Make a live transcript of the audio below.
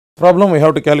problem we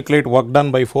have to calculate work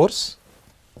done by force.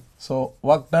 So,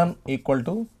 work done equal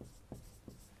to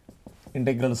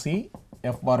integral C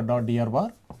F bar dot dr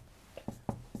bar.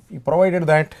 We provided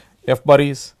that F bar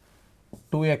is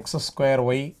 2x square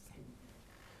y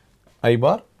I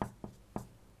bar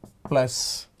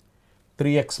plus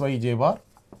 3xy j bar.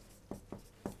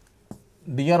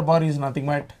 Dr bar is nothing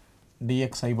but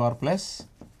dx I bar plus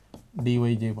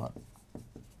dy j bar.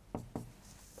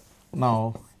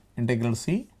 Now, integral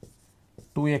C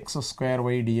 2x square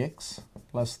y dx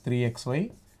plus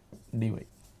 3xy dy.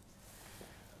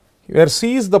 Where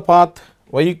C is the path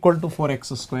y equal to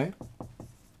 4x square,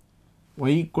 y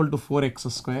equal to 4x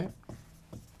square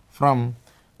from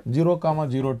 0 comma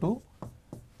 0 to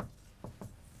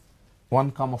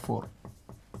 1 comma 4.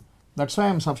 That is why I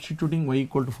am substituting y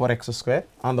equal to 4x square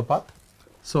on the path.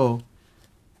 So,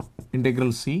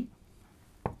 integral C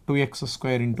 2x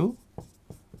square into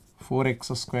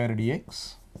 4x square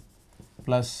dx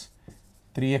plus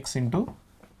 3x into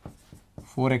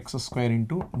 4x square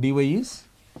into dy is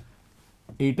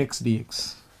 8x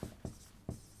dx.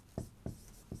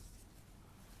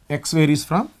 X varies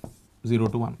from 0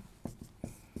 to 1.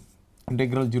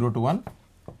 Integral 0 to 1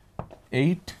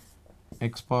 8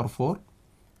 x power 4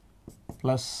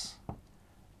 plus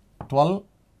 12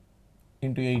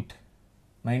 into 8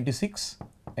 96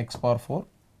 x power 4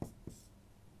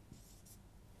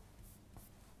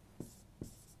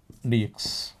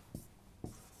 dx,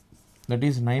 that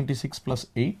is 96 plus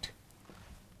 8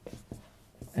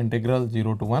 integral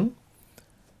 0 to 1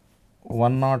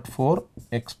 104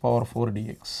 x power 4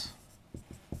 dx,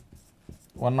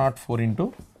 104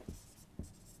 into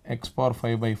x power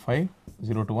 5 by 5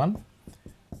 0 to 1,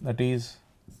 that is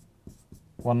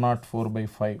 104 by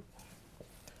 5,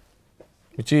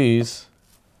 which is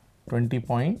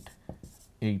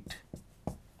 20.8.